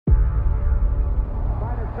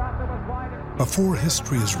Before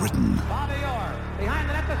history is written,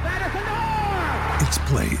 it's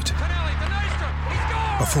played.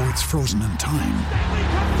 Before it's frozen in time,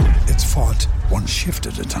 it's fought one shift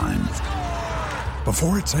at a time.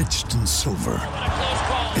 Before it's etched in silver,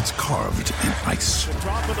 it's carved in ice.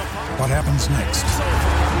 What happens next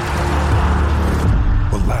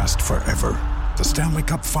will last forever. The Stanley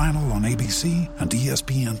Cup Final on ABC and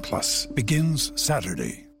ESPN Plus begins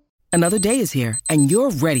Saturday. Another day is here, and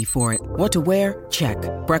you're ready for it. What to wear? Check.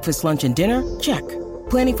 Breakfast, lunch, and dinner? Check.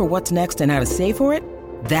 Planning for what's next and how to save for it?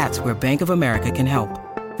 That's where Bank of America can help.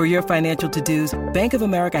 For your financial to-dos, Bank of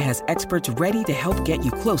America has experts ready to help get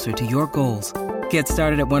you closer to your goals. Get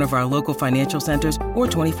started at one of our local financial centers or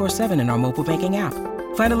 24/7 in our mobile banking app.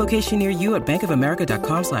 Find a location near you at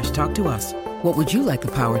bankofamerica.com/talktous. What would you like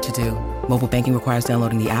the power to do? Mobile banking requires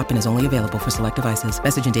downloading the app and is only available for select devices.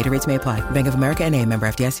 Message and data rates may apply. Bank of America N.A., member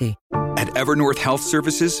FDIC. At Evernorth Health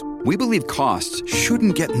Services, we believe costs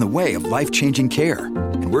shouldn't get in the way of life-changing care,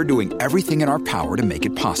 and we're doing everything in our power to make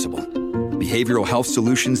it possible. Behavioral health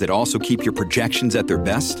solutions that also keep your projections at their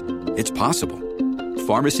best? It's possible.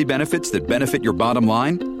 Pharmacy benefits that benefit your bottom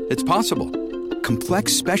line? It's possible.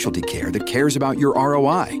 Complex specialty care that cares about your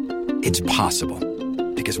ROI? It's possible.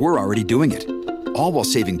 Because we're already doing it. All while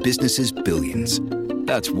saving businesses billions.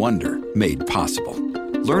 That's Wonder made possible.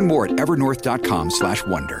 Learn more at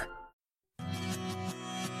evernorth.com/wonder.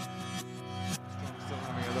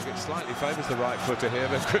 Look, it slightly favours the right footer here,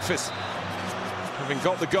 but Griffiths, having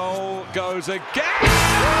got the goal, goes again.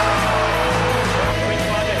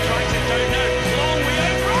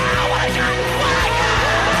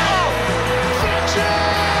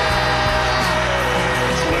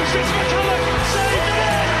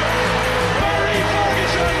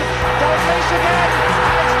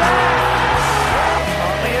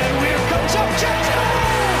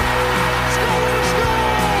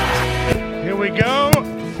 Here we go.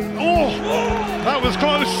 Oh, that was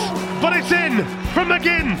close, but it's in from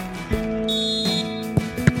McGinn.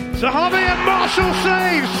 Zahavi and Marshall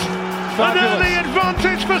saves. Fabulous. An early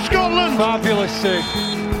advantage for Scotland. Fabulous save.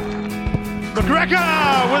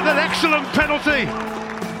 McGregor with an excellent penalty.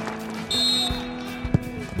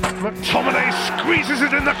 McTominay squeezes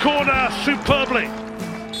it in the corner superbly.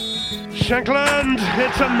 Shankland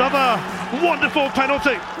hits another wonderful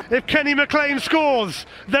penalty. If Kenny McLean scores,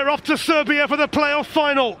 they're off to Serbia for the playoff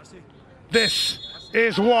final. This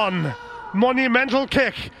is one monumental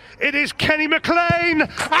kick. It is Kenny McLean,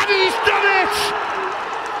 and he's done it!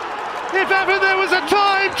 If ever there was a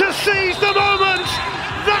time to seize the moment,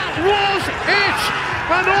 that was it!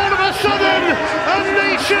 And all of a sudden, a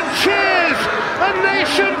nation cheers, a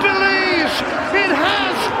nation believes it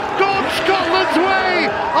has gone Scotland's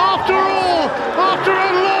way after all, after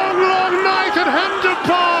a long, long night at Hampden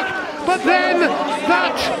Park. But then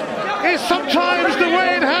that is sometimes the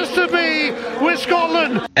way it has to be with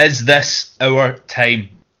Scotland. Is this our time?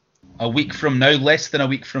 A week from now, less than a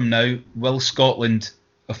week from now, will Scotland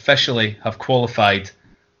officially have qualified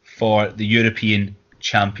for the European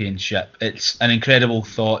Championship? It's an incredible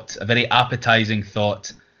thought, a very appetising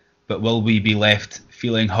thought, but will we be left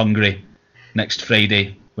feeling hungry next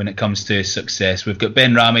Friday when it comes to success? We've got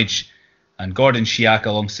Ben Ramage and Gordon Shiak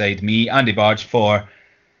alongside me, Andy Barge, for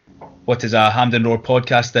what is a Hampden Roar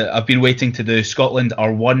podcast that I've been waiting to do. Scotland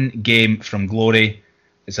are one game from glory.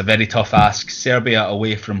 It's a very tough ask. Serbia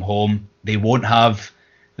away from home. They won't have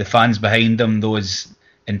the fans behind them, those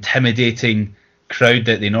intimidating crowd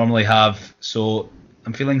that they normally have. So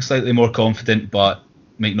I'm feeling slightly more confident, but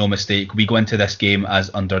make no mistake, we go into this game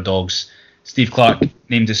as underdogs. Steve Clarke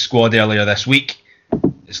named his squad earlier this week.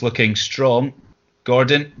 It's looking strong.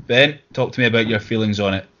 Gordon, Ben, talk to me about your feelings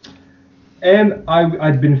on it.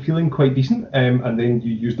 I'd been feeling quite decent, and then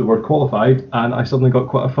you used the word qualified, and I suddenly got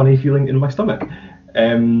quite a funny feeling in my stomach.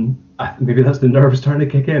 Maybe that's the nerves starting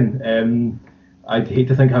to kick in. I'd hate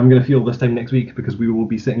to think how I'm going to feel this time next week, because we will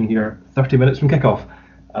be sitting here 30 minutes from kickoff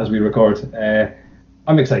as we record.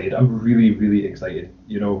 I'm excited. I'm really, really excited.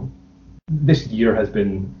 You know, this year has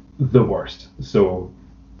been the worst. So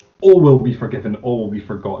all will be forgiven, all will be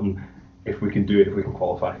forgotten if we can do it, if we can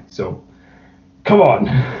qualify. So come on.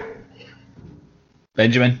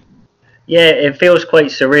 Benjamin? Yeah, it feels quite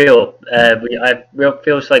surreal. It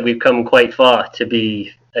feels like we've come quite far to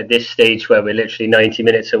be at this stage where we're literally 90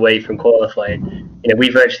 minutes away from qualifying. You know,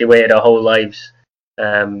 we've actually waited our whole lives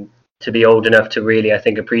to be old enough to really, I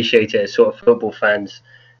think, appreciate it as sort of football fans,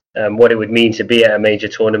 what it would mean to be at a major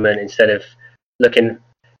tournament instead of looking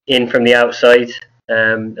in from the outside.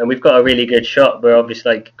 And we've got a really good shot. We're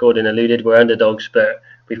obviously, like Gordon alluded, we're underdogs, but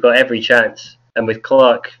we've got every chance. And with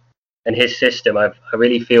Clarke and his system, I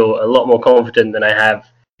really feel a lot more confident than I have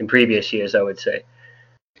in previous years, I would say.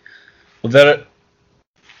 Well,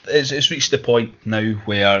 it's reached the point now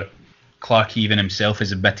where Clark even himself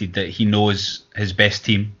has admitted that he knows his best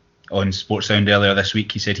team. On Sports Sound earlier this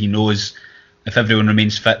week, he said he knows if everyone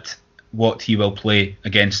remains fit what he will play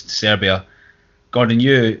against Serbia. Gordon,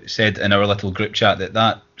 you said in our little group chat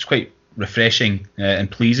that was quite refreshing and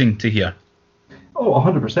pleasing to hear. Oh,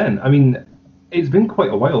 100%. I mean, it's been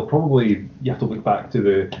quite a while. Probably you have to look back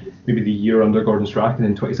to maybe the year under Gordon Strachan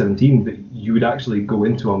in 2017 that you would actually go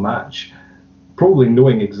into a match probably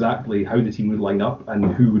knowing exactly how the team would line up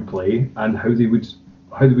and who would play and how they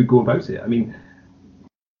would go about it. I mean,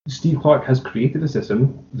 Steve Clarke has created a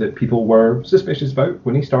system that people were suspicious about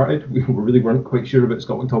when he started. We really weren't quite sure about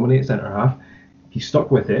Scott McTominay at centre half. He stuck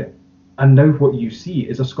with it, and now what you see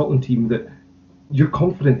is a Scotland team that you're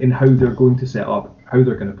confident in how they're going to set up, how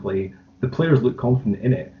they're going to play. The players look confident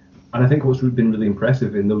in it, and I think what's been really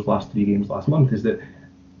impressive in those last 3 games last month is that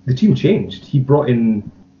the team changed. He brought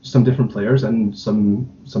in some different players, and some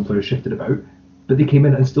players shifted about, but they came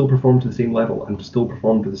in and still performed to the same level and still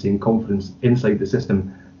performed with the same confidence inside the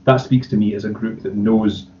system. That speaks to me as a group that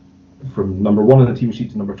knows from number 1 on the team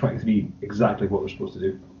sheet to number 23 exactly what they're supposed to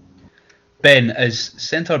do. Ben, is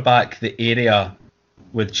centre-back the area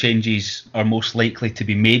where changes are most likely to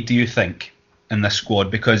be made, do you think, in this squad?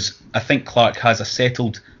 Because I think Clarke has a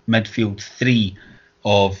settled midfield 3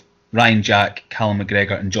 of Ryan Jack, Callum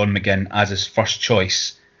McGregor and John McGinn as his first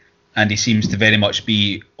choice, and he seems to very much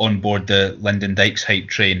be on board the Lyndon Dykes hype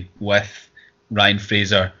train with Ryan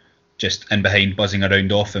Fraser just in behind, buzzing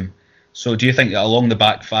around off him. So do you think that along the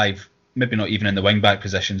back 5, maybe not even in the wing-back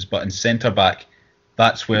positions, but in centre-back,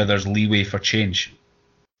 that's where there's leeway for change?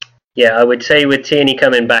 Yeah, I would say with Tierney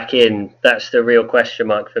coming back in, that's the real question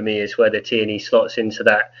mark for me, is whether Tierney slots into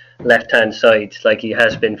that left-hand side like he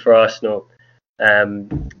has been for Arsenal.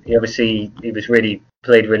 He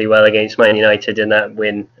played really well against Man United in that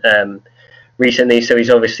win recently, so he's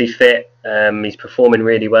obviously fit. He's performing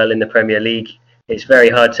really well in the Premier League. It's very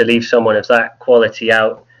hard to leave someone of that quality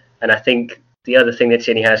out, and I think the other thing that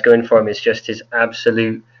Tierney has going for him is just his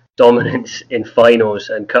absolute dominance in finals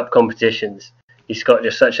and cup competitions. He's got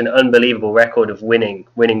just such an unbelievable record of winning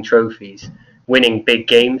trophies, winning big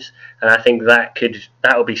games, and I think that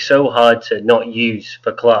will be so hard to not use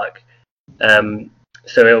for Clarke.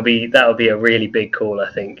 So that'll be a really big call,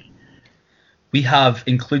 I think. We have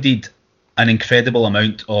included an incredible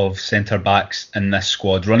amount of centre backs in this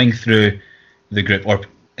squad, running through the group, or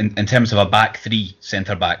in terms of a back 3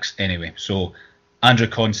 centre backs anyway. So Andrew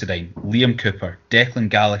Considine, Liam Cooper, Declan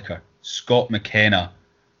Gallagher, Scott McKenna,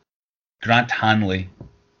 Grant Hanley,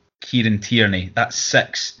 Kieran Tierney. That's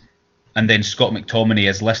 6. And then Scott McTominay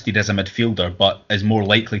is listed as a midfielder, but is more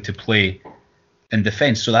likely to play in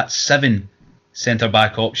defence. So that's 7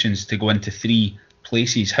 centre-back options to go into 3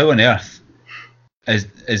 places. How on earth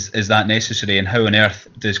is that necessary, and how on earth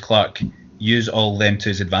does Clarke use all them to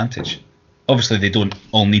his advantage? Obviously, they don't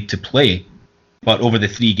all need to play, but over the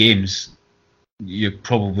 3 games, you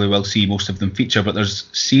probably will see most of them feature, but there's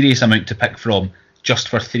a serious amount to pick from just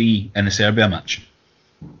for 3 in the Serbia match.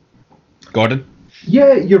 Gordon?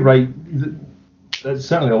 Yeah, you're right. There's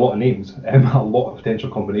certainly a lot of names, a lot of potential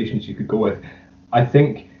combinations you could go with. I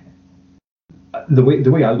think the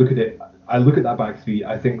way I look at it, I look at that back 3,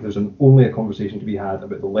 I think there's only a conversation to be had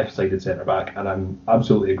about the left-sided centre-back, and I'm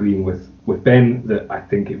absolutely agreeing with Ben that I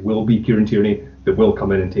think it will be Kieran Tierney that will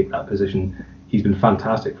come in and take that position. He's been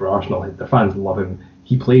fantastic for Arsenal. The fans love him.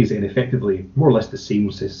 He plays in effectively more or less the same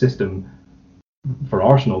system for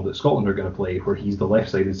Arsenal that Scotland are going to play, where he's the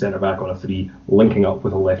left-sided centre-back on a 3, linking up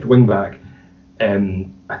with a left wing-back.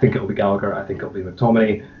 I think it'll be Gallagher. I think it'll be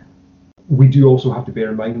McTominay. We do also have to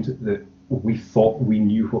bear in mind that we thought we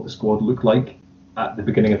knew what the squad looked like at the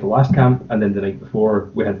beginning of the last camp, and then the night before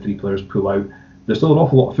we had 3 players pull out. There's still an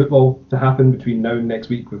awful lot of football to happen between now and next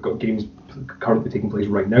week. We've got games currently taking place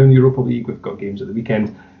right now in the Europa League. We've got games at the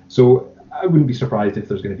weekend. So I wouldn't be surprised if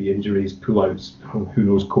there's going to be injuries, pull-outs, who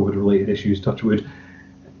knows, COVID-related issues, touch wood.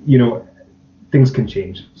 You know, things can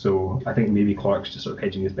change. So I think maybe Clarke's just sort of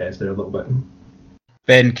hedging his bets there a little bit.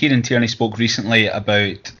 Ben, Kieran Tierney spoke recently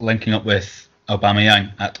about linking up with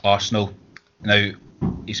Aubameyang at Arsenal. Now,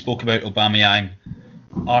 he spoke about Aubameyang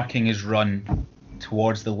arcing his run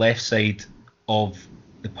towards the left side of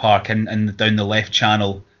the park and down the left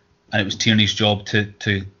channel, and it was Tierney's job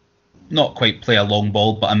to not quite play a long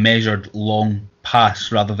ball, but a measured long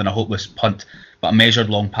pass rather than a hopeless punt, but a measured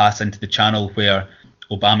long pass into the channel where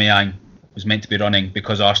Aubameyang was meant to be running,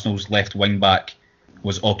 because Arsenal's left wing back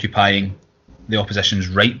was occupying the opposition's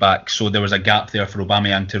right back, so there was a gap there for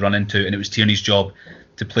Aubameyang to run into, and it was Tierney's job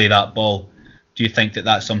to play that ball. do you think that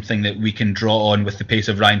that's something that we can draw on with the pace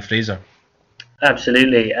of Ryan Fraser?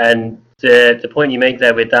 Absolutely, and the point you make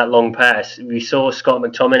there with that long pass, we saw Scott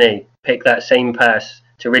McTominay pick that same pass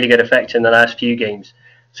to really good effect in the last few games.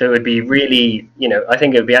 So it would be really, I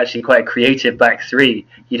think it would be actually quite a creative back three.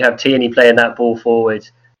 You'd have Tierney playing that ball forward,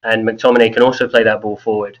 and McTominay can also play that ball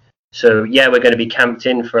forward. So yeah, we're going to be camped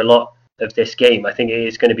in for a lot of this game. I think it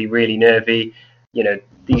is going to be really nervy.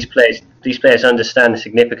 These players understand the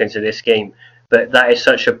significance of this game, but that is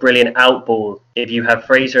such a brilliant out ball. If you have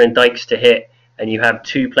Fraser and Dykes to hit, and you have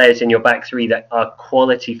two players in your back three that are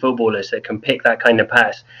quality footballers that can pick that kind of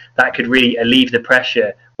pass, that could really alleviate the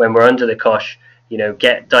pressure when we're under the cosh.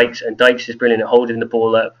 Get Dykes, and Dykes is brilliant at holding the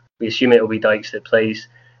ball up. We assume it will be Dykes that plays.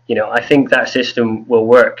 I think that system will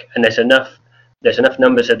work, and there's enough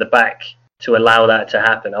numbers at the back to allow that to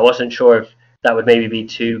happen. I wasn't sure if that would maybe be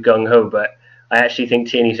too gung-ho, but I actually think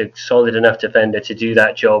Tierney's a solid enough defender to do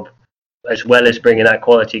that job, as well as bringing that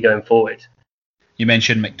quality going forward. You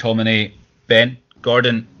mentioned McTominay. Ben,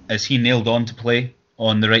 Gordon, is he nailed on to play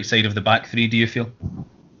on the right side of the back three, do you feel?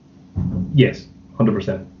 Yes,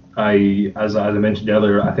 100%. As I mentioned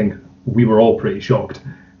earlier, I think we were all pretty shocked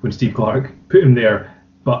when Steve Clarke put him there.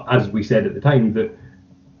 But as we said at the time, that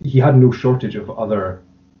he had no shortage of other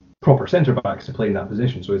proper centre-backs to play in that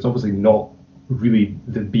position. So it's obviously not really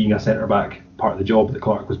the being a centre-back part of the job that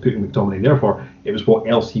Clarke was putting McTominay there for. It was what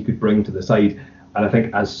else he could bring to the side. And I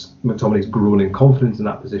think as McTominay's grown in confidence in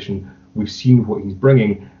that position, we've seen what he's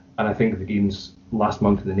bringing. And I think the games last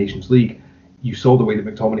month in the Nations League, you saw the way that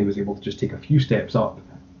McTominay was able to just take a few steps up,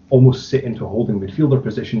 almost sit into a holding midfielder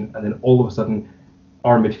position, and then all of a sudden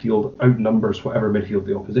our midfield outnumbers whatever midfield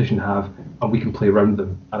the opposition have, and we can play around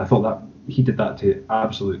them. And I thought that he did that to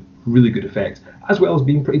absolute really good effect, as well as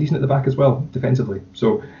being pretty decent at the back as well, defensively.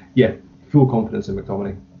 So yeah, full confidence in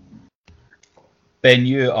McTominay. Ben,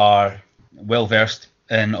 you are well versed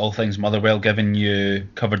in all things Motherwell, given you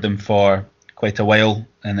covered them for quite a while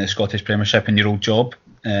in the Scottish Premiership in your old job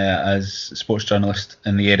as a sports journalist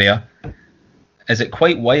in the area. Is it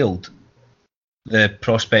quite wild, the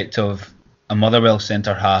prospect of a Motherwell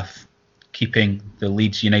centre-half keeping the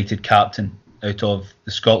Leeds United captain out of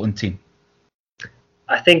the Scotland team?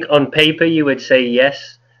 I think on paper you would say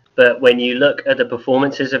yes, but when you look at the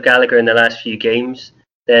performances of Gallagher in the last few games,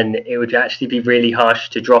 then it would actually be really harsh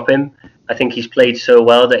to drop him. I think he's played so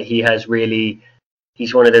well that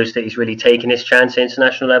he's one of those that he's really taken his chance at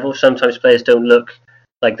international level. Sometimes players don't look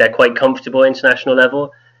like they're quite comfortable at international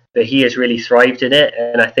level, but he has really thrived in it,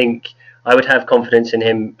 and I think I would have confidence in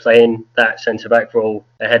him playing that centre-back role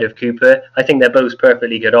ahead of Cooper. I think they're both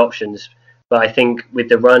perfectly good options, but I think with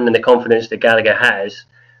the run and the confidence that Gallagher has,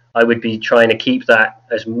 I would be trying to keep that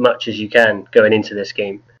as much as you can going into this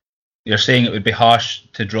game. You're saying it would be harsh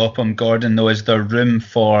to drop him, Gordon, though. Is there room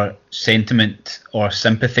for sentiment or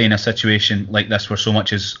sympathy in a situation like this where so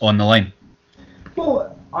much is on the line?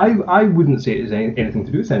 Well, I wouldn't say it has anything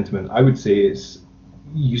to do with sentiment. I would say it's,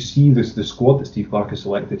 you see the squad that Steve Clarke has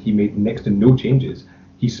selected, he made next to no changes.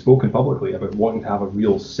 He's spoken publicly about wanting to have a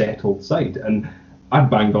real settled side. And I've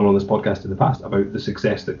banged on this podcast in the past about the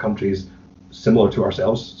success that countries similar to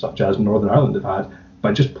ourselves, such as Northern Ireland, have had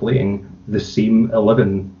by just playing the same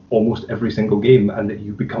 11 almost every single game, and that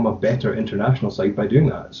you become a better international side by doing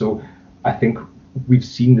that. So I think we've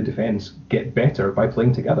seen the defence get better by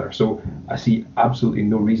playing together. So I see absolutely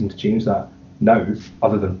no reason to change that now,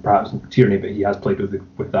 other than perhaps Tierney, but he has played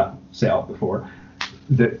with that setup before.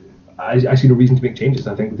 I see no reason to make changes.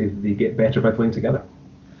 I think they get better by playing together.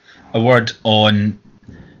 A word on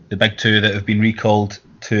the big two that have been recalled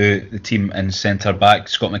to the team in centre-back.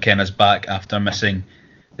 Scott McKenna's back after missing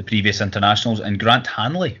the previous internationals, and Grant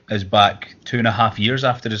Hanley is back 2.5 years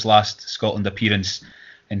after his last Scotland appearance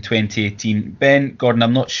in 2018. Ben, Gordon,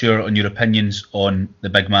 I'm not sure on your opinions on the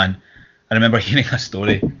big man. I remember hearing a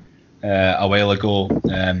story a while ago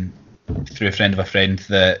through a friend of a friend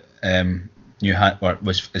that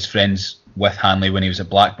was his friends with Hanley when he was at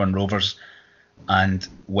Blackburn Rovers, and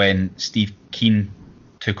when Steve Keane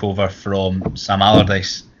took over from Sam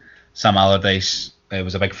Allardyce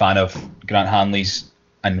was a big fan of Grant Hanley's,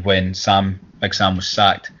 and when Big Sam was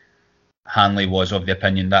sacked, Hanley was of the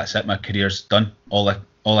opinion, that's it, my career's done. All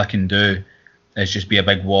I can do is just be a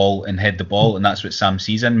big wall and head the ball, and that's what Sam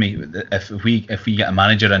sees in me. If we get a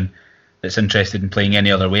manager in that's interested in playing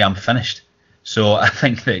any other way, I'm finished. So I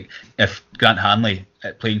think that if Grant Hanley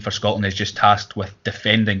playing for Scotland is just tasked with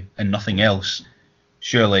defending and nothing else,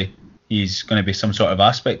 surely he's going to be some sort of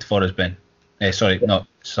aspect for us, Ben. Not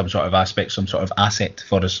some sort of aspect, some sort of asset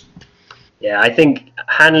for us. Yeah, I think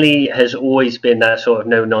Hanley has always been that sort of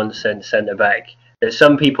no-nonsense centre-back that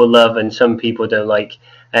some people love and some people don't like.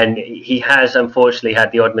 and he has unfortunately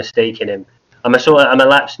had the odd mistake in him. I'm a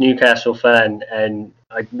lapsed Newcastle fan, and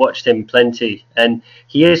I watched him plenty, and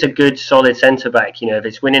he is a good solid centre back. If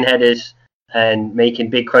it's winning headers and making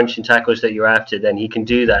big crunching tackles that you're after, then he can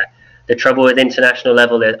do that. The trouble with international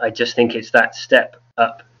level, I just think it's that step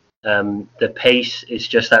up. The pace is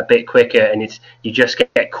just that bit quicker, and you just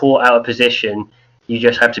get caught out of position. You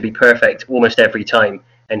just have to be perfect almost every time,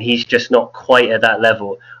 and he's just not quite at that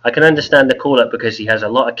level. I can understand the call up because he has a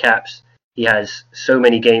lot of caps. He has so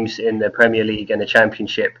many games in the Premier League and the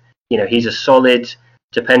Championship. He's a solid,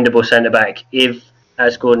 dependable centre back. If,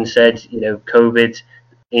 as Gordon said, COVID,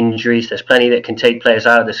 injuries, there's plenty that can take players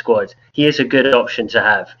out of the squad. He is a good option to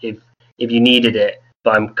have if you needed it.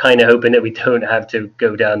 But I'm kind of hoping that we don't have to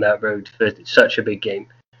go down that road for such a big game.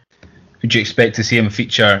 Would you expect to see him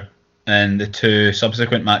feature in the 2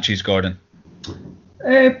 subsequent matches, Gordon?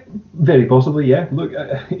 Very possibly, yeah. Look,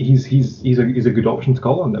 he's a good option to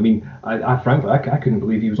call on. I mean, I frankly couldn't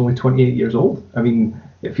believe he was only 28 years old. I mean,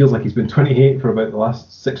 it feels like he's been 28 for about the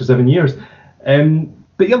last 6 or 7 years.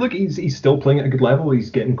 But yeah, look, he's still playing at a good level. He's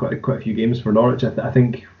getting quite a few games for Norwich. I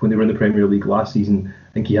think when they were in the Premier League last season,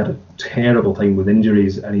 I think he had a terrible time with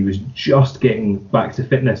injuries, and he was just getting back to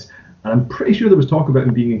fitness. And I'm pretty sure there was talk about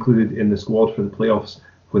him being included in the squad for the playoffs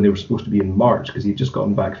when they were supposed to be in March, because he'd just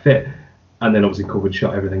gotten back fit. And then obviously COVID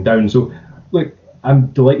shut everything down. So, look, I'm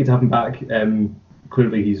delighted to have him back.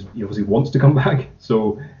 Clearly, he obviously wants to come back.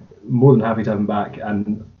 So, more than happy to have him back.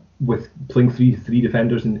 And with playing three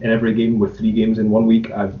defenders in every game, with 3 games in 1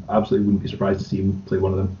 week, I absolutely wouldn't be surprised to see him play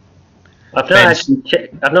one of them. I've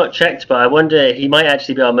not checked, but I wonder, he might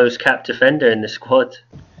actually be our most capped defender in the squad.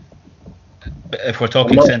 If we're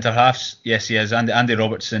talking centre halves, yes, he is. Andy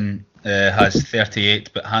Robertson has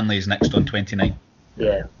 38, but Hanley is next on 29.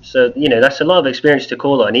 Yeah, so that's a lot of experience to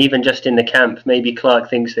call on. Even just in the camp, maybe Clark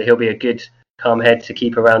thinks that he'll be a good, calm head to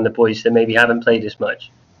keep around the boys that maybe haven't played as much.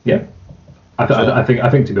 Yeah, I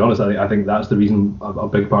think to be honest, I think that's the reason, a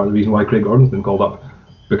big part of the reason why Craig Gordon's been called up,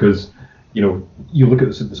 because you look at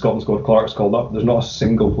the Scotland squad Clark's called up. There's not a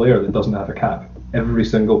single player that doesn't have a cap. Every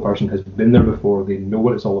single person has been there before. They know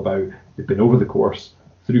what it's all about. They've been over the course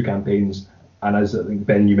through campaigns. And as I think,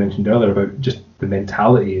 Ben, you mentioned earlier about just the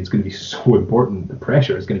mentality, it's going to be so important. The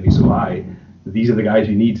pressure is going to be so high. These are the guys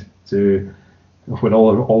you need to, when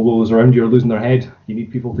all those around you are losing their head, you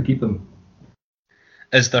need people to keep them.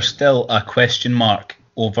 Is there still a question mark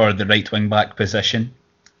over the right wing back position,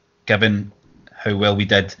 given how well we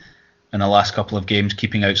did in the last couple of games,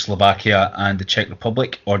 keeping out Slovakia and the Czech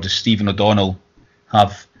Republic, or does Stephen O'Donnell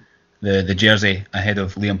have the jersey ahead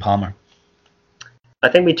of Liam Palmer? I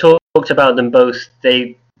think we talked about them both.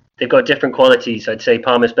 They've got different qualities. I'd say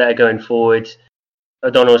Palmer's better going forward.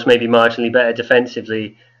 O'Donnell's maybe marginally better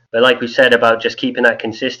defensively. But like we said about just keeping that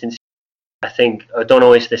consistency, I think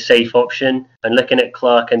O'Donnell is the safe option. And looking at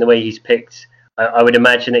Clark and the way he's picked, I would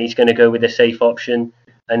imagine that he's going to go with the safe option.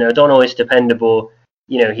 And O'Donnell is dependable.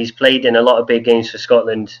 He's played in a lot of big games for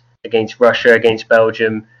Scotland, against Russia, against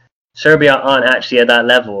Belgium. Serbia aren't actually at that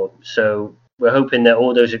level. So we're hoping that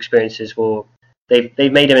all those experiences will...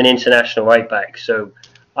 They've made him an international right back, so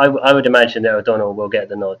I would imagine that O'Donnell will get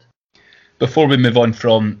the nod. Before we move on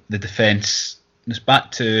from the defence, let's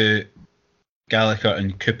back to Gallagher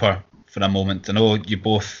and Cooper for a moment. I know you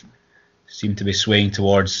both seem to be swaying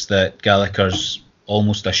towards that Gallagher's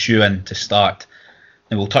almost a shoe-in to start.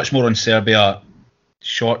 And we'll touch more on Serbia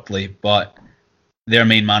shortly, but their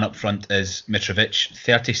main man up front is Mitrovic,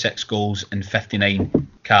 36 goals and 59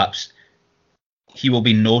 caps. He will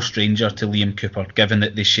be no stranger to Liam Cooper, given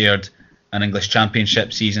that they shared an English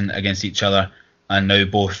Championship season against each other and now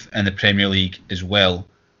both in the Premier League as well.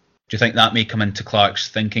 Do you think that may come into Clark's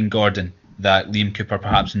thinking, Gordon, that Liam Cooper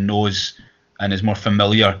perhaps knows and is more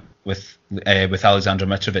familiar with Alexander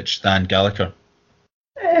Mitrovic than Gallagher?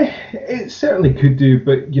 It certainly could do,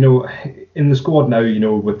 but in the squad now,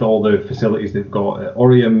 with all the facilities they've got at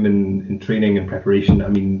Oriam in training and preparation, I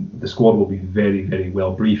mean, the squad will be very, very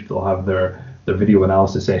well briefed. They'll have their video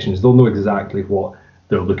analysis sessions. They'll know exactly what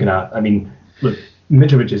they're looking at. I mean, look,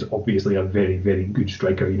 Mitrovic is obviously a very, very good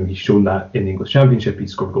striker. He's shown that in the English Championship.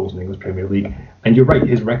 He's scored goals in the English Premier League. And you're right,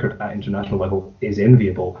 his record at international level is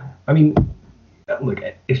enviable. I mean, look,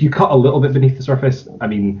 if you cut a little bit beneath the surface, I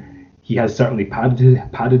mean, he has certainly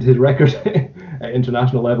padded his record at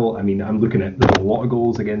international level. I mean, I'm looking at there's a lot of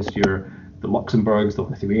goals against the Luxembourgs, the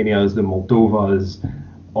Lithuanias, the Moldovas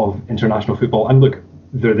of international football. And look,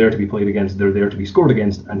 they're there to be played against, they're there to be scored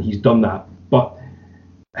against, and he's done that. But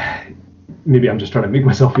maybe I'm just trying to make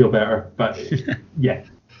myself feel better. But yeah,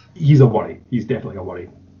 he's a worry. He's definitely a worry.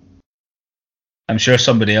 I'm sure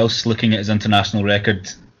somebody else looking at his international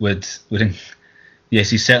record would Yes,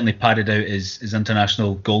 he's certainly padded out his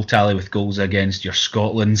international goal tally with goals against your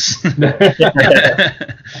Scotlands.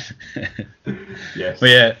 Yes. But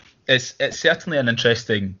yeah, it's certainly an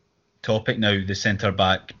interesting topic now, the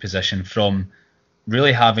centre-back position, from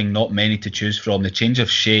really having not many to choose from. The change of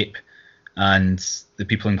shape and the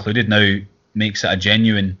people included now makes it a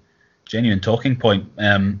genuine talking point.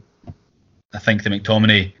 I think that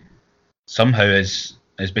McTominay somehow has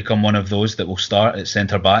become one of those that will start at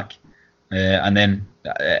centre-back. And then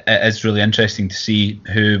it is really interesting to see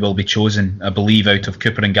who will be chosen, I believe, out of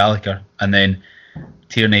Cooper and Gallagher. And then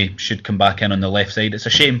Tierney should come back in on the left side. It's a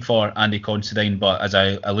shame for Andy Considine, but as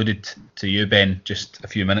I alluded to you, Ben, just a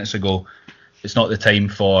few minutes ago, it's not the time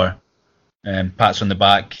for pats on the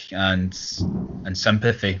back and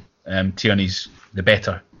sympathy. Tierney's the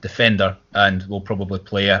better defender and will probably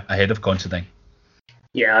play ahead of Considine.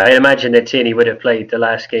 Yeah, I imagine that Tierney would have played the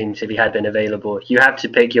last games if he had been available. You have to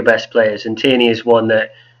pick your best players, and Tierney is one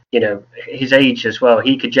that, his age as well,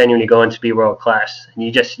 he could genuinely go on to be world class. And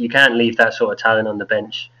you can't leave that sort of talent on the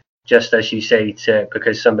bench, just as you say,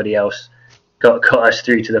 because somebody else got us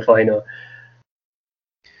through to the final.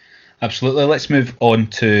 Absolutely. Let's move on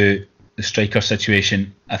to the striker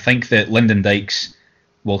situation. I think that Lyndon Dykes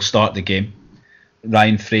will start the game.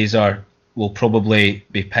 Ryan Fraser will probably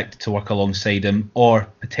be picked to work alongside him, or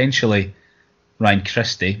potentially Ryan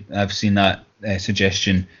Christie. I've seen that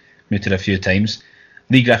suggestion mooted a few times.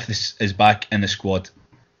 Lee Griffiths is back in the squad.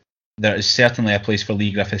 There is certainly a place for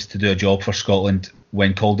Lee Griffiths to do a job for Scotland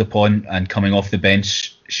when called upon and coming off the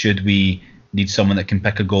bench, should we need someone that can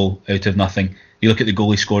pick a goal out of nothing. You look at the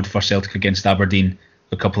goal he scored for Celtic against Aberdeen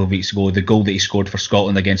a couple of weeks ago, the goal that he scored for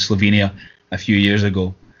Scotland against Slovenia a few years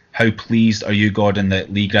ago. How pleased are you, Gordon,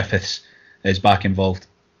 that Lee Griffiths is back involved?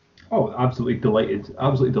 Oh, absolutely delighted.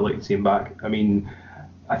 Absolutely delighted to see him back. I mean,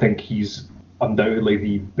 I think he's undoubtedly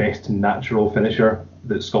the best natural finisher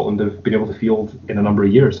that Scotland have been able to field in a number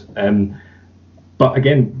of years. But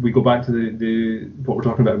again, we go back to the what we're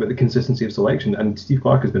talking about the consistency of selection, and Steve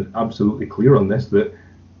Clarke has been absolutely clear on this, that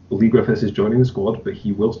Lee Griffiths is joining the squad, but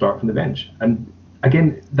he will start from the bench. And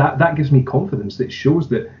again, that gives me confidence. It shows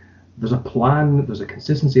that there's a plan, there's a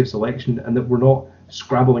consistency of selection, and that we're not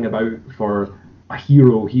scrabbling about for a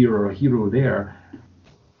hero here or a hero there.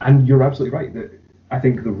 And you're absolutely right that I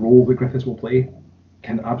think the role that Griffiths will play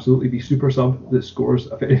can absolutely be super sub that scores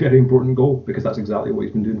a very, very important goal, because that's exactly what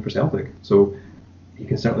he's been doing for Celtic. So he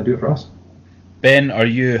can certainly do it for us. Ben, are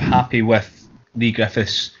you happy with Lee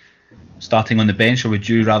Griffiths starting on the bench, or would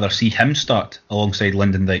you rather see him start alongside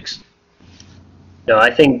Lyndon Dykes? No, I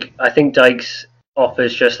think Dykes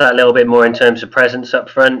offers just that little bit more in terms of presence up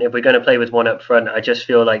front. If we're going to play with one up front, I just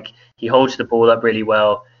feel like he holds the ball up really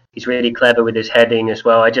well. He's really clever with his heading as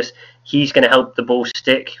well. He's going to help the ball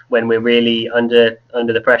stick when we're really under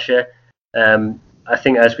the pressure. I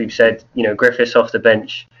think, as we've said, Griffiths off the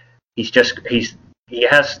bench, he seems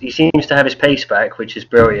to have his pace back, which is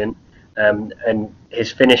brilliant. And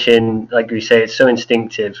his finishing, like we say, it's so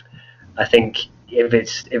instinctive. I think if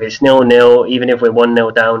it's 0-0, even if we're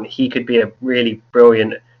 1-0 down, he could be a really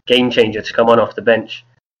brilliant game changer to come on off the bench.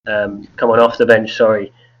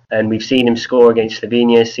 And we've seen him score against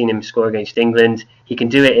Slovenia, seen him score against England. He can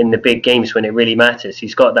do it in the big games when it really matters.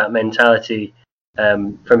 He's got that mentality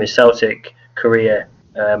from his Celtic career.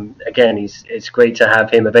 Again, it's great to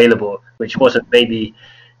have him available, which wasn't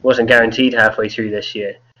guaranteed halfway through this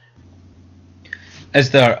year.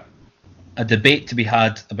 Is there a debate to be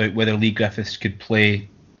had about whether Lee Griffiths could play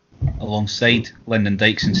alongside Lyndon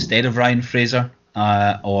Dykes instead of Ryan Fraser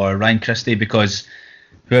or Ryan Christie? Because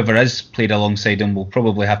whoever is played alongside him will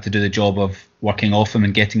probably have to do the job of working off him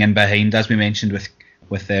and getting in behind, as we mentioned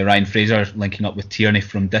with Ryan Fraser linking up with Tierney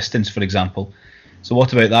from distance, for example. So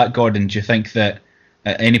what about that, Gordon? Do you think that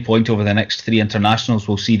at any point over the next three internationals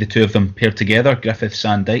we'll see the two of them paired together, Griffiths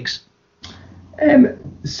and Dykes?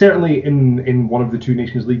 Certainly in one of the two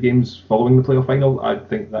Nations League games following the playoff final, I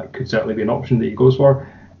think that could certainly be an option that he goes for.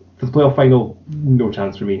 For the playoff final, no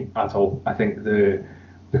chance for me at all. I think the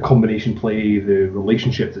combination play, the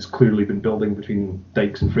relationship that's clearly been building between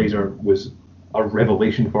Dykes and Fraser was a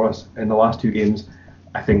revelation for us in the last two games.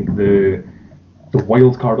 I think the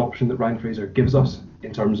wild card option that Ryan Fraser gives us,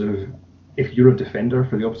 in terms of if you're a defender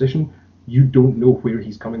for the opposition, you don't know where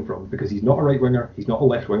he's coming from, because he's not a right winger, he's not a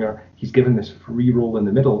left winger, he's given this free role in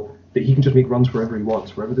the middle that he can just make runs wherever he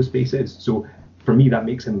wants, wherever the space is. So for me, that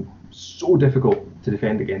makes him so difficult to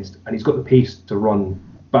defend against, and he's got the pace to run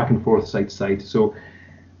back and forth, side to side. So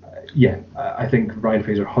yeah, I think Ryan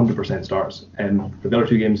Fraser 100% starts. For the other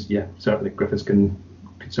two games, yeah, certainly Griffiths could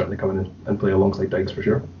certainly come in and play alongside Dykes for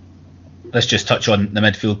sure. Let's just touch on the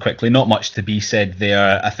midfield quickly. Not much to be said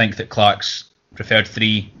there. I think that Clarke's preferred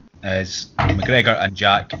three is McGregor and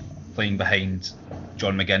Jack playing behind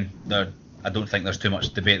John McGinn. I don't think there's too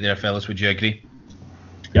much debate there, fellas. Would you agree?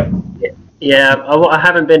 Yep. Yeah, I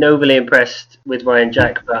haven't been overly impressed with Ryan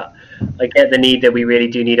Jack, but I get the need that we really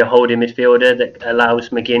do need a holding midfielder that allows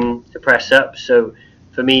McGinn to press up. So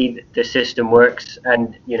for me, the system works,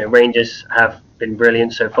 and Rangers have been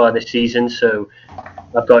brilliant so far this season. So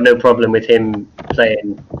I've got no problem with him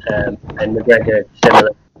playing, and McGregor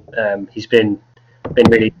similar. He's been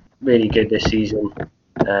really really good this season.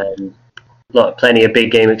 Plenty of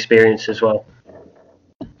big game experience as well.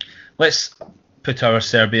 Let's put our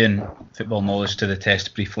Serbian football knowledge to the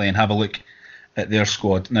test briefly and have a look at their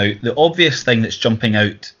squad. Now, the obvious thing that's jumping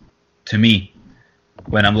out to me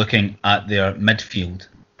when I'm looking at their midfield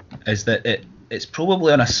is that it's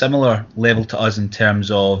probably on a similar level to us in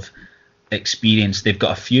terms of experience. They've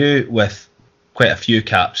got a few with quite a few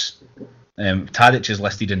caps. Tadic is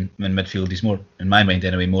listed in midfield. He's more, in my mind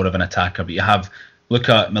anyway, more of an attacker. But you have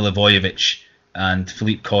Luka Milivojevic and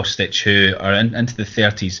Filip Kostic, who are into the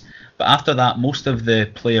 30s. But after that, most of the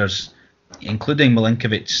players, including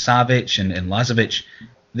Milinkovic, Savic and Lazovic,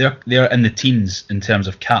 they're in the teens in terms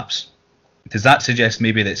of caps. Does that suggest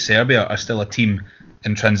maybe that Serbia are still a team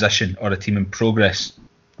in transition or a team in progress,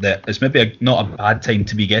 that it's maybe not a bad time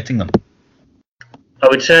to be getting them? I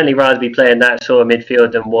would certainly rather be playing that sort of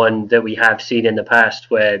midfield than one that we have seen in the past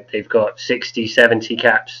where they've got 60, 70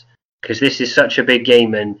 caps, because this is such a big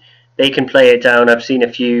game and they can play it down. I've seen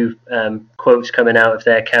a few quotes coming out of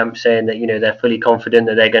their camp saying that they're fully confident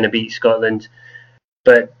that they're going to beat Scotland,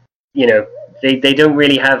 but they don't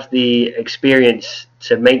really have the experience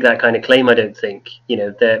to make that kind of claim. I don't think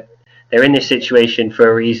they're in this situation for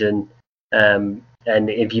a reason, and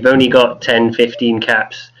if you've only got 10, 15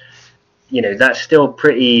 caps, that's still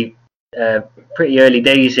pretty early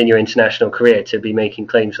days in your international career to be making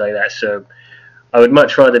claims like that. So I would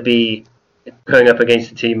much rather be going up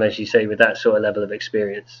against a team, as you say, with that sort of level of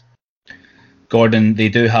experience. Gordon, they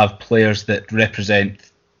do have players that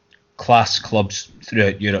represent class clubs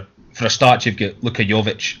throughout Europe. For a start, you've got Luka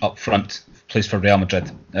Jovic up front, plays for Real Madrid.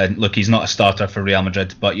 And look, he's not a starter for Real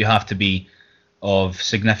Madrid, but you have to be of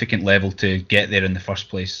significant level to get there in the first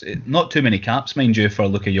place. Not too many caps, mind you, for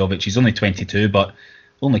Luka Jovic. He's only 22, but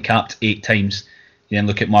only capped 8 times. You then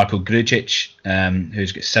look at Marko Grujic,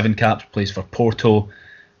 who's got 7 caps, plays for Porto.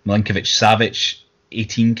 Milinkovic Savic,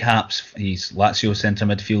 18 caps. He's Lazio centre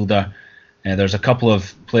midfielder. There's a couple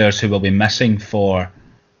of players who will be missing for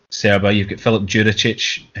Serbia. You've got Filip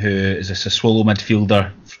Juricic, who is a Sassuolo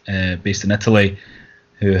midfielder based in Italy,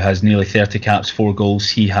 who has nearly 30 caps, 4 goals.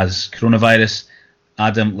 He has coronavirus.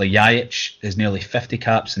 Adam Ljajic has nearly 50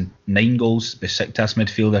 caps and 9 goals. Besiktas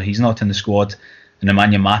midfielder. He's not in the squad. And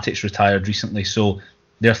Nemanja Matic retired recently. So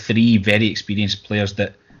there are 3 very experienced players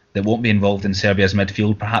that won't be involved in Serbia's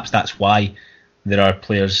midfield. Perhaps that's why there are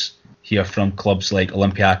players here from clubs like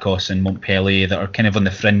Olympiacos and Montpellier that are kind of on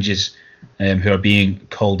the fringes, who are being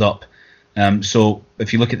called up. So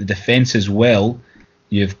if you look at the defence as well,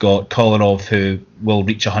 you've got Kolarov, who will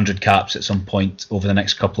reach 100 caps at some point over the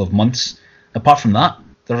next couple of months. Apart from that,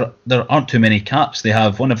 there aren't too many caps. They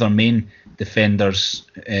have one of their main defenders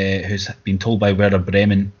who's been told by Werder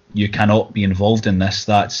Bremen, you cannot be involved in this.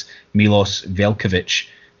 That's Milos Veljkovic.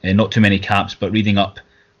 Not too many caps, but reading up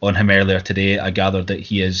on him earlier today, I gathered that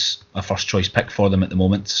he is a first choice pick for them at the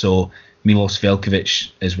moment. So Milos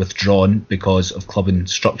Veljkovic is withdrawn because of club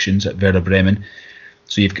instructions at Werder Bremen.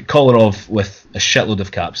 So you've got Kolarov with a shitload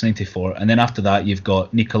of caps, 94. And then after that, you've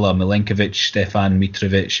got Nikola Milenkovic, Stefan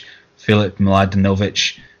Mitrovic, Filip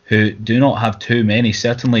Mladenovic, who do not have too many,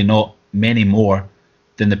 certainly not many more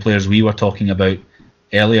than the players we were talking about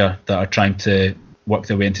earlier that are trying to work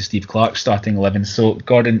their way into Steve Clarke's starting 11. So,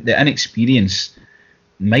 Gordon, the inexperience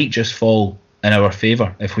might just fall in our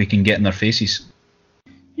favour if we can get in their faces.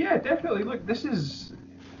 Yeah, definitely. Look,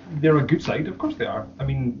 they're a good side, of course they are. I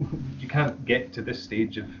mean, you can't get to this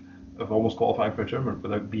stage of almost qualifying for a tournament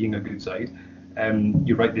without being a good side.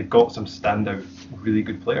 You're right, they've got some standout, really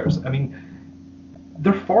good players. I mean,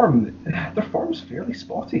 their form's fairly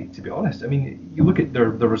spotty, to be honest. I mean, you look at their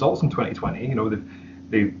results in 2020,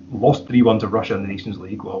 they lost 3-1 to Russia in the Nations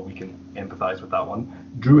League. Well, we can empathise with that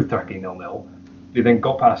one. Drew with Turkey 0-0. They then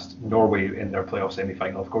got past Norway in their playoff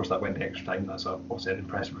semi-final. Of course, that went to extra time. That's obviously an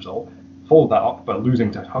impressive result. Followed that up by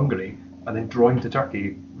losing to Hungary and then drawing to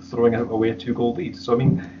Turkey, throwing away a 2-goal lead. So, I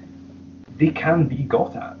mean, they can be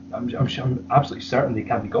got at. I'm absolutely certain they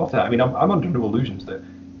can be got at. I mean, I'm under no illusions that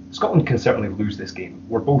Scotland can certainly lose this game.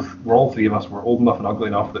 We're all 3 of us, we're old enough and ugly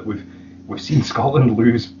enough that we've seen Scotland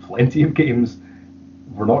lose plenty of games.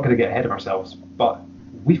 We're not going to get ahead of ourselves, but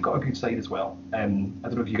we've got a good side as well. I don't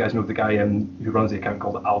know if you guys know the guy who runs the account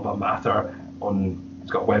called Alba Mater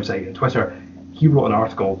he's got a website and Twitter. He wrote an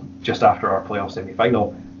article just after our playoff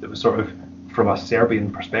semi-final that was sort of from a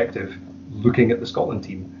Serbian perspective looking at the Scotland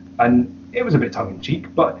team, and it was a bit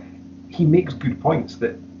tongue-in-cheek, but he makes good points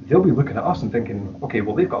that they'll be looking at us and thinking, okay,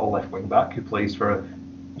 well, they've got a left wing back who plays for,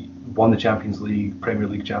 won the Champions League, Premier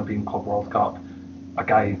League champion, Club World Cup, a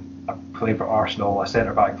guy playing for Arsenal, a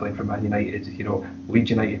centre back playing for Man United, Leeds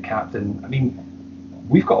United captain. I mean,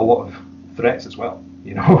 we've got a lot of threats as well.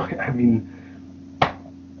 I mean,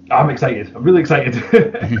 I'm excited. I'm really excited.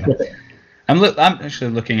 I'm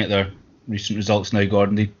actually looking at their recent results now,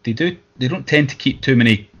 Gordon. They don't tend to keep too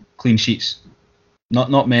many clean sheets.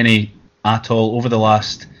 Not many at all over the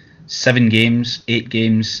last 7 games, 8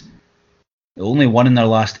 games. Only won in their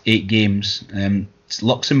last 8 games.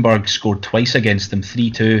 Luxembourg scored twice against them,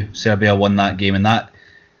 3-2. Serbia won that game, and that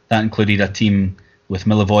included a team with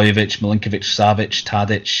Milivojevic, Milinkovic, Savic,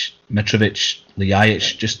 Tadic, Mitrovic,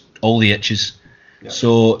 Ljajic, just all the itches. Yeah.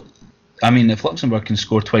 So, I mean, if Luxembourg can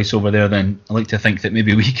score twice over there, then I like to think that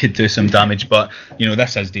maybe we could do some damage. But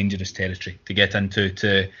this is dangerous territory to get into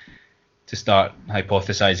to start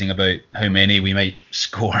hypothesising about how many we might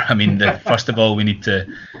score. I mean, first of all, we need to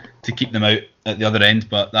keep them out at the other end,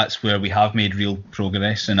 but that's where we have made real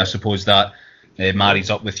progress, and I suppose that marries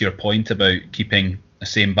up with your point about keeping the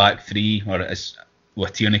same back three, or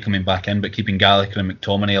with Tierney coming back in, but keeping Gallagher and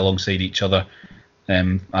McTominay alongside each other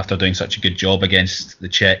after doing such a good job against the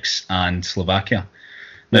Czechs and Slovakia.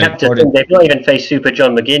 Now, you have to think they've not even faced Super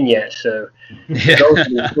John McGinn yet, so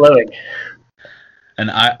it's flowing. And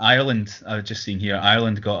Ireland, I've just seen here,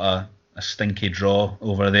 Ireland got a stinky draw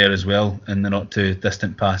over there as well in the not too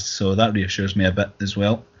distant past, so that reassures me a bit as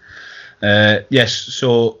well. Yes,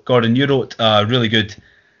 so Gordon, you wrote a really good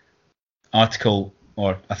article,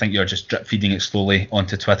 or I think you're just drip feeding it slowly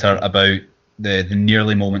onto Twitter, about the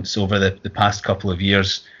nearly moments over the past couple of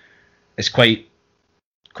years. It's quite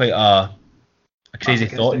a crazy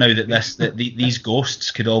thought now that these ghosts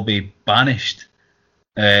could all be banished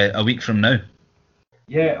a week from now.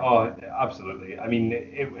 Yeah, absolutely. I mean,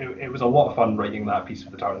 it was a lot of fun writing that piece for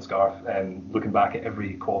the Tartan Scarf and looking back at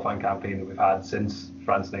every qualifying campaign that we've had since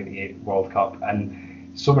France 98 World Cup,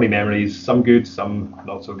 and so many memories, some good, some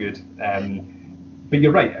not so good. But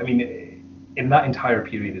you're right. I mean, in that entire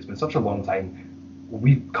period, it's been such a long time.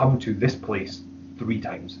 We've come to this place 3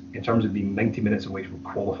 times in terms of being 90 minutes away from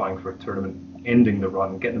qualifying for a tournament, ending the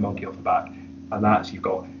run, getting the monkey off the back. And that's, you've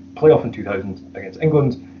got playoff in 2000 against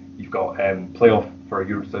England, you've got playoff for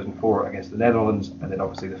Euro 2004 against the Netherlands, and then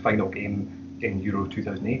obviously the final game in Euro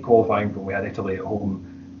 2008 qualifying when we had Italy at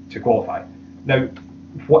home to qualify. Now,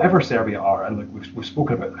 whatever Serbia are, and we've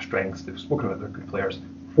spoken about their strengths, they've spoken about their good players,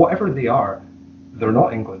 whatever they are, they're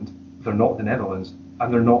not England, they're not the Netherlands,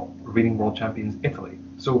 and they're not reigning world champions Italy.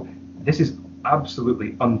 So this is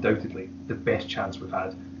absolutely, undoubtedly, the best chance we've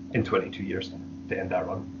had in 22 years to end that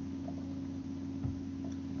run.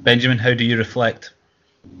 Benjamin, how do you reflect?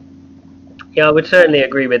 Yeah, I would certainly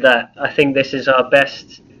agree with that. I think this is our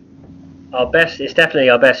best, it's definitely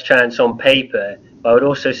our best chance on paper, but I would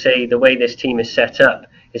also say the way this team is set up,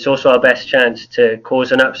 it's also our best chance to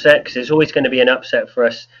cause an upset, because it's always going to be an upset for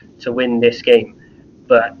us to win this game.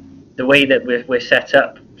 But the way that we're set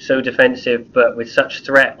up, so defensive, but with such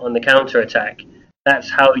threat on the counter-attack, that's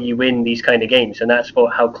how you win these kind of games, and that's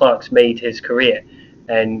how Clark's made his career.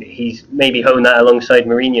 And he's maybe honed that alongside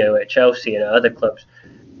Mourinho at Chelsea and at other clubs.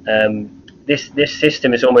 This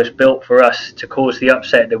system is almost built for us to cause the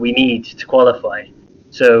upset that we need to qualify.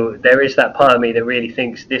 So there is that part of me that really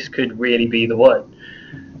thinks this could really be the one.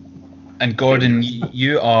 And Gordon,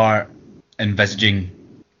 you are envisaging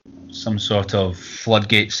some sort of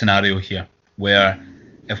floodgate scenario here, where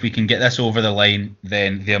if we can get this over the line,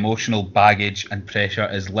 then the emotional baggage and pressure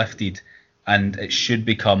is lifted, and it should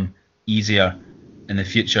become easier in the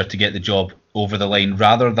future to get the job over the line,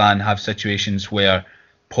 rather than have situations where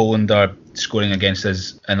Poland are scoring against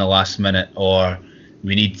us in the last minute, or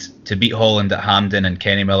we need to beat Holland at Hampden and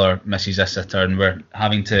Kenny Miller misses a sitter, and we're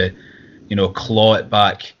having to, claw it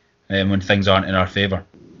back when things aren't in our favour.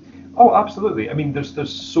 Oh, absolutely. I mean, there's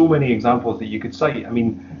so many examples that you could cite. I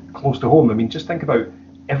mean, close to home. I mean, just think about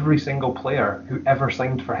every single player who ever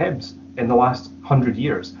signed for Hibs in the last 100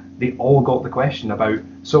 years. They all got the question about,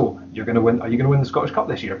 so you're going to win? Are you going to win the Scottish Cup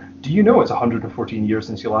this year? Do you know it's 114 years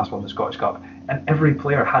since you last won the Scottish Cup? And every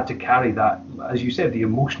player had to carry that, as you said, the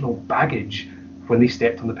emotional baggage when they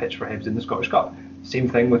stepped on the pitch for Hibs in the Scottish Cup. Same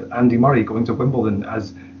thing with Andy Murray going to Wimbledon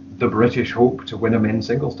as the British hope to win a men's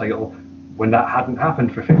singles title when that hadn't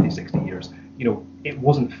happened for 50, 60 years. It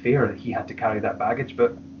wasn't fair that he had to carry that baggage,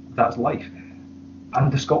 but that's life.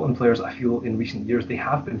 And the Scotland players, I feel, in recent years, they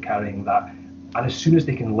have been carrying that. And as soon as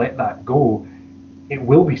they can let that go, it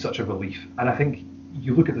will be such a relief. And I think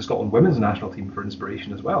you look at the Scotland women's national team for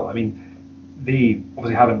inspiration as well. I mean, they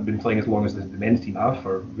obviously haven't been playing as long as the men's team have,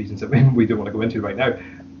 for reasons that we don't want to go into right now.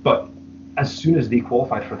 But as soon as they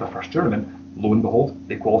qualified for the first tournament, lo and behold,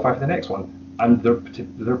 they qualify for the next one. And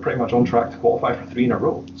they're pretty much on track to qualify for 3 in a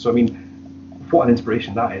row. So, I mean, what an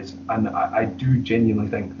inspiration that is. And I do genuinely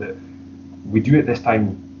think that we do it this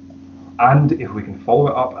time, and if we can follow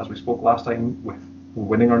it up, as we spoke last time, with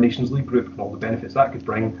winning our Nations League group and all the benefits that could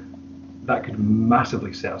bring, that could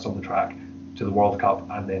massively set us on the track to the World Cup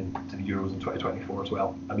and then to the Euros in 2024 as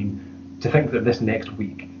well. I mean, to think that this next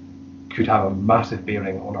week could have a massive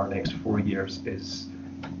bearing on our next 4 years is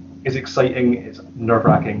exciting, it's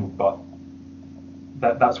nerve-wracking, but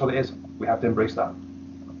that's what it is. We have to embrace that.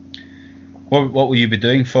 What will you be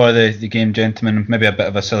doing for the game, gentlemen? Maybe a bit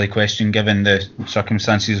of a silly question given the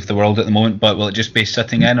circumstances of the world at the moment, but will it just be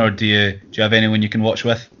sitting in, or do you have anyone you can watch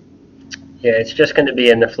with? Yeah, it's just going to be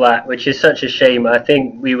in the flat, which is such a shame. I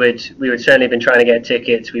think we would certainly have been trying to get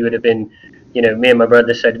tickets. We would have been, me and my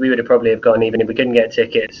brother said we would have probably have gone even if we couldn't get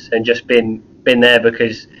tickets, and just been there,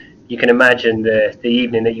 because you can imagine the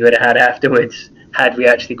evening that you would have had afterwards had we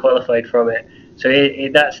actually qualified from it. So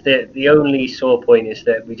that's the only sore point, is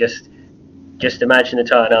that we just imagine the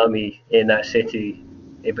Tartan Army in that city.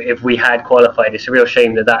 If we had qualified, it's a real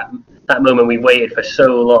shame that moment we waited for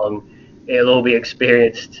so long, it'll all be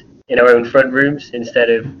experienced in our own front rooms instead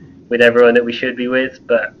of with everyone that we should be with.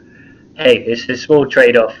 But hey, it's a small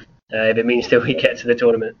trade-off if it means that we get to the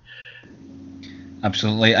tournament.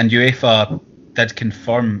 Absolutely. And UEFA did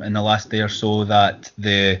confirm in the last day or so that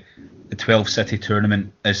the 12-city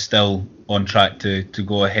tournament is still on track to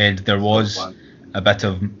go ahead. There were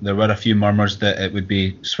a few murmurs that it would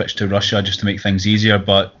be switched to Russia just to make things easier,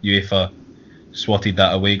 but UEFA swatted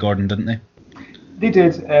that away, Gordon, didn't they? They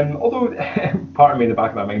did, although part of me in the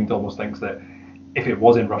back of my mind almost thinks that if it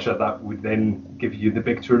was in Russia, that would then give you the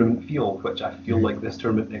big tournament feel, which I feel like this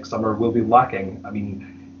tournament next summer will be lacking. I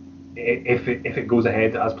mean, if it goes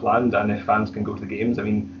ahead as planned and if fans can go to the games, I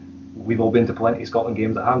mean, we've all been to plenty of Scotland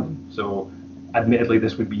games at Hampden. So admittedly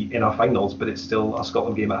this would be in our finals, but it's still a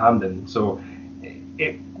Scotland game at Hampden. So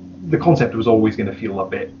the concept was always going to feel a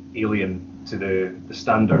bit alien to the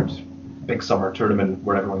standard big summer tournament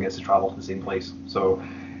where everyone gets to travel to the same place. So,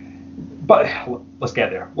 but let's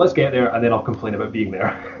get there, and then I'll complain about being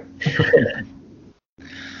there.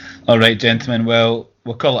 All right, gentlemen, well,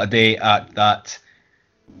 we'll call it a day at that,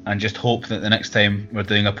 and just hope that the next time we're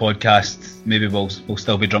doing a podcast, maybe we'll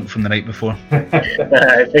still be drunk from the night before.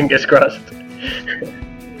 Fingers crossed.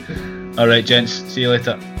 All right, gents, see you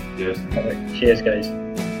later. Cheers. Right, cheers, guys.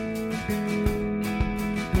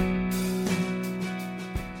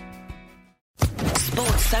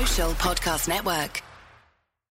 Sports Social Podcast Network.